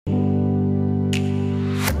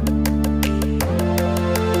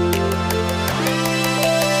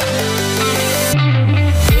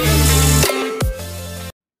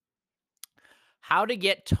How to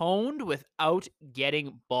get toned without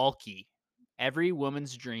getting bulky. Every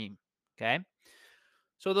woman's dream. Okay.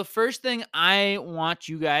 So, the first thing I want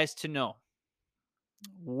you guys to know,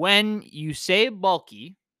 when you say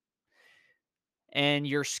bulky and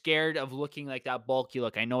you're scared of looking like that bulky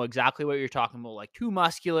look, I know exactly what you're talking about, like too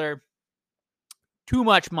muscular, too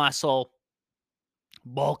much muscle,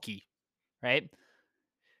 bulky, right?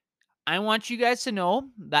 I want you guys to know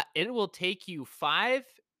that it will take you 5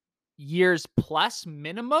 years plus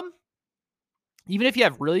minimum. Even if you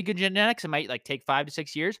have really good genetics, it might like take 5 to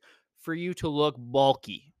 6 years for you to look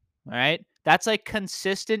bulky. All right. That's like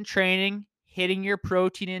consistent training, hitting your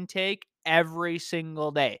protein intake every single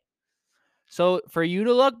day. So for you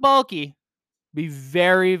to look bulky, be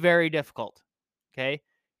very, very difficult. Okay.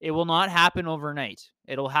 It will not happen overnight.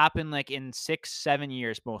 It'll happen like in 6, 7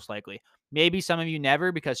 years, most likely. Maybe some of you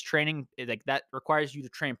never, because training like that requires you to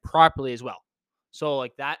train properly as well. So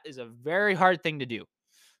like that is a very hard thing to do.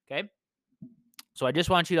 Okay. So I just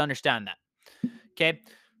want you to understand that. Okay.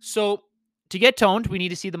 So to get toned, we need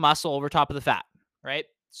to see the muscle over top of the fat, right?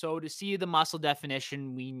 So to see the muscle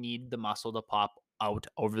definition, we need the muscle to pop out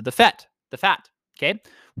over the fat. Okay.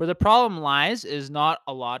 Where the problem lies is not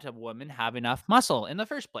a lot of women have enough muscle in the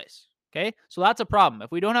first place. Okay. So that's a problem.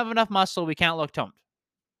 If we don't have enough muscle, we can't look toned.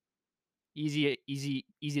 Easy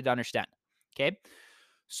to understand. Okay.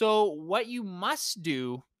 So what you must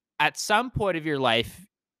do at some point of your life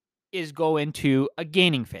is go into a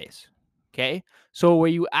gaining phase. Okay. So where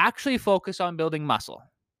you actually focus on building muscle,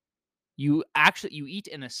 you eat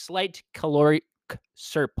in a slight caloric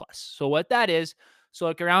surplus. So what that is, so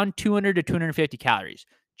like around 200 to 250 calories,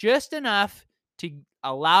 just enough to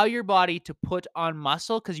allow your body to put on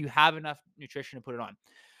muscle because you have enough nutrition to put it on.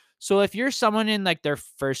 So if you're someone in like their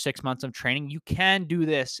first 6 months of training, you can do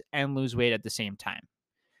this and lose weight at the same time.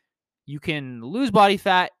 You can lose body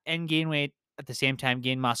fat and gain weight at the same time,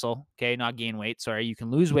 gain muscle. Okay, not gain weight. Sorry, you can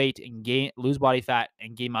lose weight and lose body fat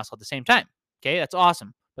and gain muscle at the same time. Okay, that's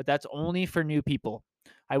awesome, but that's only for new people.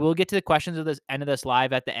 I will get to the questions of this end of this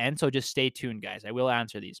live at the end, so just stay tuned, guys. I will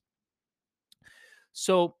answer these.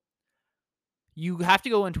 So you have to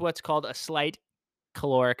go into what's called a slight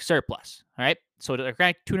caloric surplus. All right, so to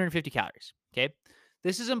 250 calories. Okay.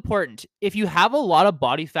 This is important. If you have a lot of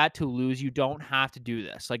body fat to lose, you don't have to do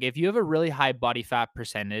this. Like if you have a really high body fat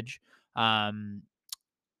percentage, um,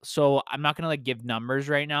 so I'm not gonna like give numbers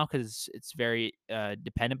right now because it's very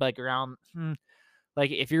dependent, but like around like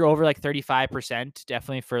if you're over like 35%,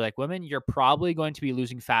 definitely for like women, you're probably going to be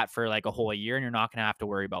losing fat for like a whole year and you're not gonna have to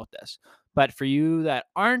worry about this. But for you that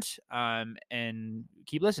aren't, and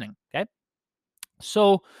keep listening, okay?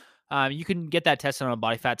 So you can get that tested on a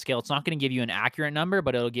body fat scale. It's not going to give you an accurate number,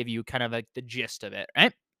 but it'll give you kind of like the gist of it,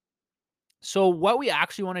 right? So what we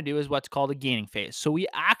actually want to do is what's called a gaining phase. So we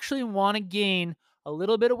actually want to gain a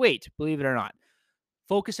little bit of weight, believe it or not,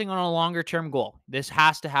 focusing on a longer term goal. This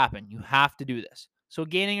has to happen. You have to do this. So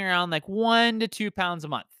gaining around like 1 to 2 pounds a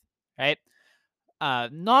month, right?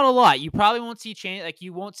 Not a lot. You probably won't see change. Like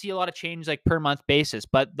you won't see a lot of change like per month basis,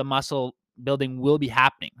 but the muscle building will be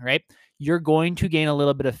happening, right? You're going to gain a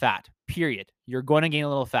little bit of fat, period. You're going to gain a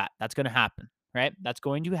little fat. That's going to happen, right? That's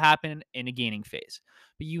going to happen in a gaining phase,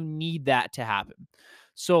 but you need that to happen.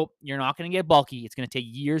 So you're not going to get bulky. It's going to take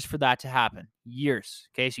years for that to happen. Years.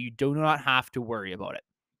 Okay. So you do not have to worry about it.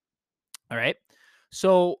 All right.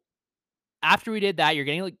 So after we did that, you're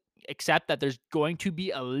getting like accept that there's going to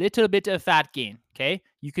be a little bit of fat gain. Okay.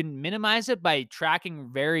 You can minimize it by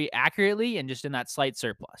tracking very accurately and just in that slight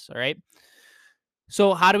surplus. All right.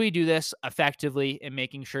 So, how do we do this effectively and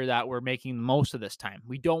making sure that we're making the most of this time?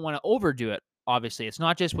 We don't want to overdo it. Obviously, it's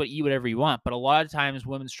not just eat whatever you want, but a lot of times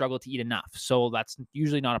women struggle to eat enough. So that's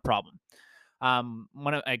usually not a problem.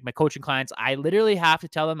 One of like my coaching clients, I literally have to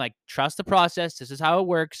tell them like, trust the process. This is how it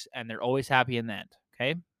works, and they're always happy in the end.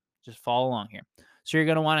 Okay, just follow along here. So you're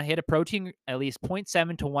going to want to hit a protein at least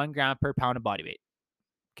 0.7 to 1 gram per pound of body weight.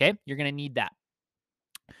 Okay, you're going to need that.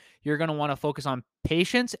 You're going to want to focus on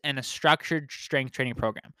patience and a structured strength training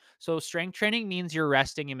program. So strength training means you're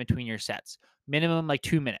resting in between your sets, minimum like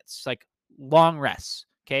 2 minutes, like long rests.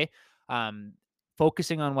 Okay. Um,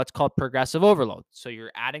 Focusing on what's called progressive overload. So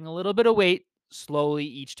you're adding a little bit of weight slowly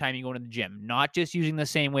each time you go to the gym, not just using the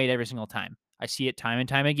same weight every single time. I see it time and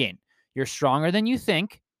time again. You're stronger than you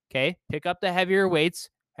think. Okay. Pick up the heavier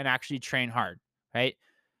weights and actually train hard. Right.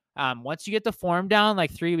 Once you get the form down,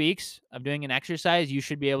 like 3 weeks of doing an exercise, you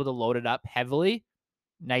should be able to load it up heavily,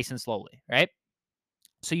 nice and slowly, right?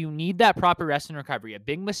 So you need that proper rest and recovery. A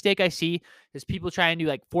big mistake I see is people try and do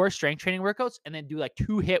like 4 strength training workouts and then do like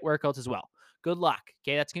 2 hit workouts as well. Good luck.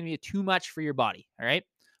 Okay. That's going to be too much for your body. All right.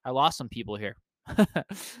 I lost some people here.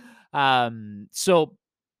 So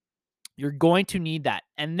you're going to need that.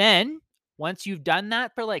 And then once you've done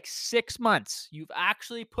that for like 6 months, you've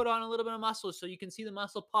actually put on a little bit of muscle so you can see the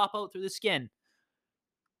muscle pop out through the skin.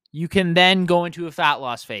 You can then go into a fat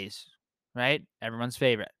loss phase, right? Everyone's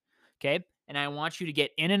favorite. Okay. And I want you to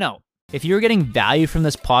get in and out. If you're getting value from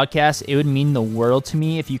this podcast, it would mean the world to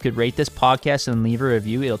me if you could rate this podcast and leave a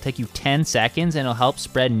review. It'll take you 10 seconds and it'll help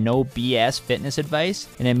spread no BS fitness advice,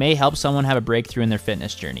 and it may help someone have a breakthrough in their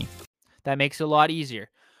fitness journey. That makes it a lot easier.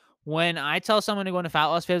 When I tell someone to go into fat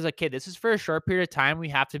loss phase, like, okay, this is for a short period of time. We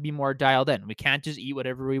have to be more dialed in. We can't just eat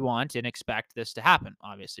whatever we want and expect this to happen,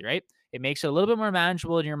 obviously, right? It makes it a little bit more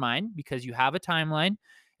manageable in your mind because you have a timeline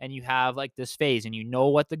and you have like this phase and you know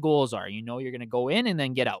what the goals are. You know you're going to go in and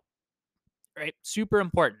then get out, right? Super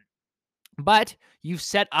important. But you've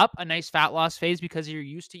set up a nice fat loss phase because you're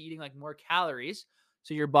used to eating like more calories.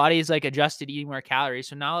 So your body is like adjusted eating more calories.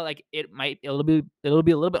 So now like it'll be a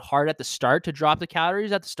little bit hard at the start to drop the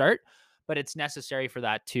calories at the start, but it's necessary for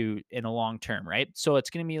that too in the long term, right? So it's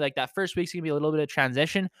going to be like that first week's going to be a little bit of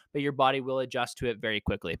transition, but your body will adjust to it very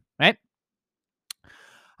quickly, right?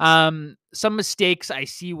 Some mistakes I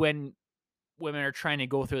see when women are trying to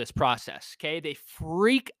go through this process, okay? They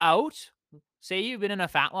freak out. Say you've been in a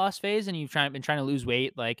fat loss phase and been trying to lose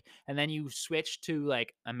weight, like, and then you switch to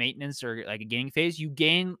like a maintenance or like a gaining phase, you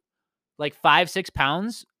gain like 5-6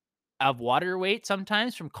 pounds of water weight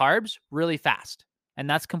sometimes from carbs really fast. And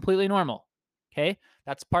that's completely normal. Okay.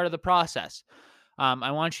 That's part of the process.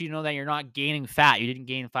 I want you to know that you're not gaining fat. You didn't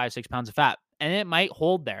gain 5-6 pounds of fat, and it might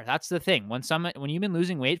hold there. That's the thing. When you've been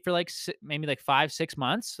losing weight for like maybe like 5-6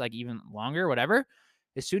 months, like even longer, whatever,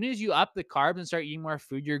 as soon as you up the carbs and start eating more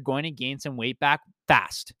food, you're going to gain some weight back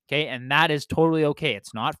fast. Okay. And that is totally okay.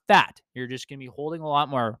 It's not fat. You're just going to be holding a lot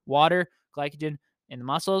more water, glycogen in the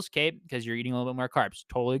muscles. Okay. Because you're eating a little bit more carbs.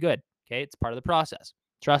 Totally good. Okay. It's part of the process.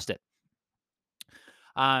 Trust it.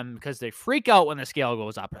 Because they freak out when the scale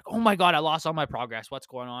goes up. Like, oh my God, I lost all my progress. What's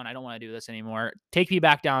going on? I don't want to do this anymore. Take me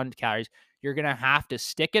back down to calories. You're going to have to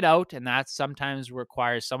stick it out. And that sometimes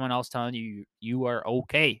requires someone else telling you, you are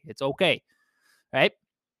okay. It's okay. Right.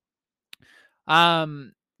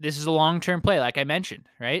 This is a long-term play, like I mentioned,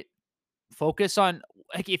 right? Focus on,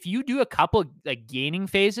 like, if you do a couple like gaining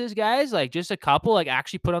phases, guys, like just a couple, like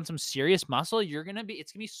actually put on some serious muscle, it's gonna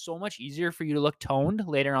be so much easier for you to look toned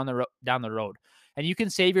later on down the road. And you can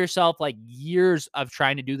save yourself like years of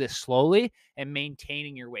trying to do this slowly and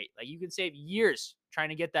maintaining your weight. Like you can save years trying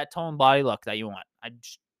to get that toned body look that you want. I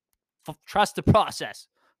just trust the process,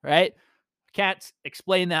 right? Can't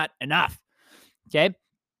explain that enough. Okay.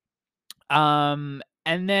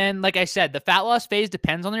 And then, like I said, the fat loss phase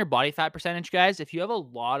depends on your body fat percentage, guys. If you have a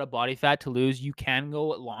lot of body fat to lose, you can go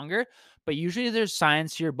longer, but usually there's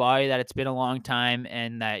signs to your body that it's been a long time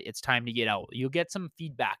and that it's time to get out. You'll get some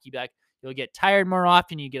feedback. You'll get tired more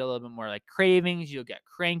often. You get a little bit more like cravings. You'll get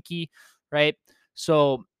cranky, right?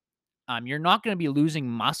 So, you're not going to be losing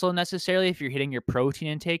muscle necessarily if you're hitting your protein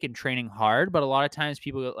intake and training hard. But a lot of times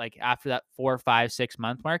people like after that 4, 5, 6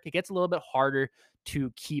 month mark, it gets a little bit harder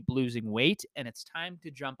to keep losing weight and it's time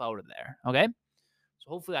to jump out of there. Okay. So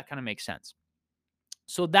hopefully that kind of makes sense.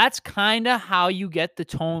 So that's kind of how you get the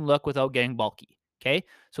tone look without getting bulky. Okay.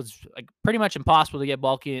 So it's like pretty much impossible to get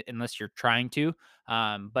bulky unless you're trying to.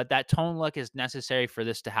 But that tone look is necessary for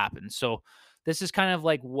this to happen. So this is kind of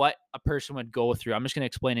like what a person would go through. I'm just going to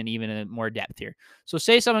explain it even in more depth here. So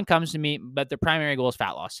say someone comes to me, but their primary goal is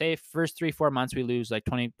fat loss. Say first 3-4 months, we lose like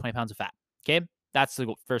 20 pounds of fat. Okay. That's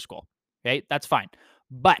the first goal. Okay. That's fine.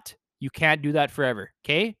 But you can't do that forever.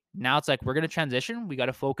 Okay. Now it's like we're going to transition. We got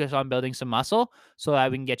to focus on building some muscle so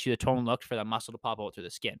that we can get you the tone look for the muscle to pop out through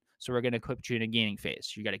the skin. So we're going to put you in a gaining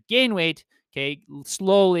phase. You got to gain weight. Okay.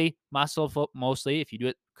 Slowly, mostly. If you do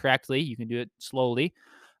it correctly, you can do it slowly.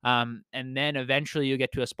 And then eventually you'll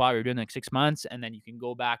get to a spot where you're doing like 6 months and then you can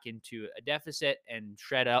go back into a deficit and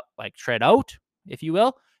shred out, if you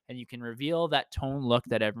will, and you can reveal that tone look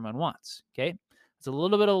that everyone wants. Okay. It's a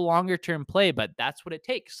little bit of a longer term play, but that's what it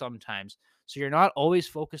takes sometimes. So you're not always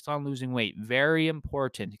focused on losing weight. Very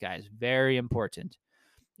important, guys. Very important.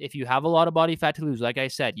 If you have a lot of body fat to lose, like I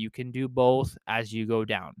said, you can do both as you go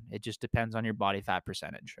down. It just depends on your body fat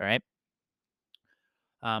percentage. All right.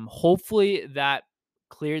 Hopefully that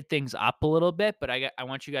cleared things up a little bit, but I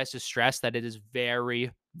want you guys to stress that it is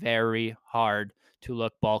very, very hard to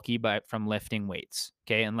look bulky from lifting weights.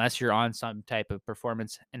 Okay. Unless you're on some type of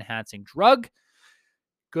performance enhancing drug,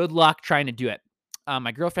 good luck trying to do it.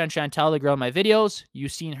 My girlfriend Chantel, the girl in my videos,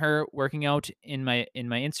 you've seen her working out in my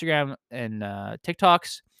Instagram and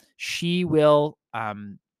TikToks. She will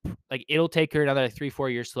like it'll take her another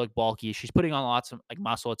 3-4 years to look bulky. She's putting on lots of like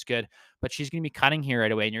muscle. It's good, but she's going to be cutting here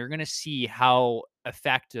right away. And you're going to see how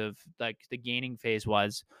effective like the gaining phase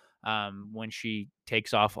was when she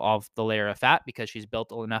takes off the layer of fat, because she's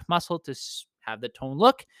built enough muscle to have the tone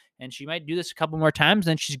look. And she might do this a couple more times,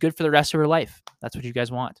 then she's good for the rest of her life. That's what you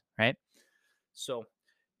guys want, right? So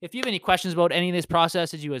if you have any questions about any of these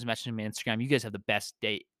processes, you guys message me on Instagram. You guys have the best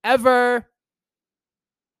day ever.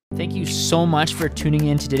 Thank you so much for tuning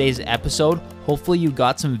in to today's episode. Hopefully you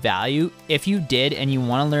got some value. If you did and you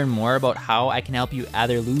want to learn more about how I can help you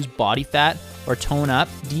either lose body fat or tone up,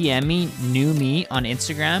 DM me, new me on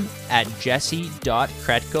Instagram at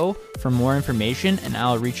jesse.kretko for more information, and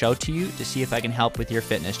I'll reach out to you to see if I can help with your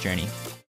fitness journey.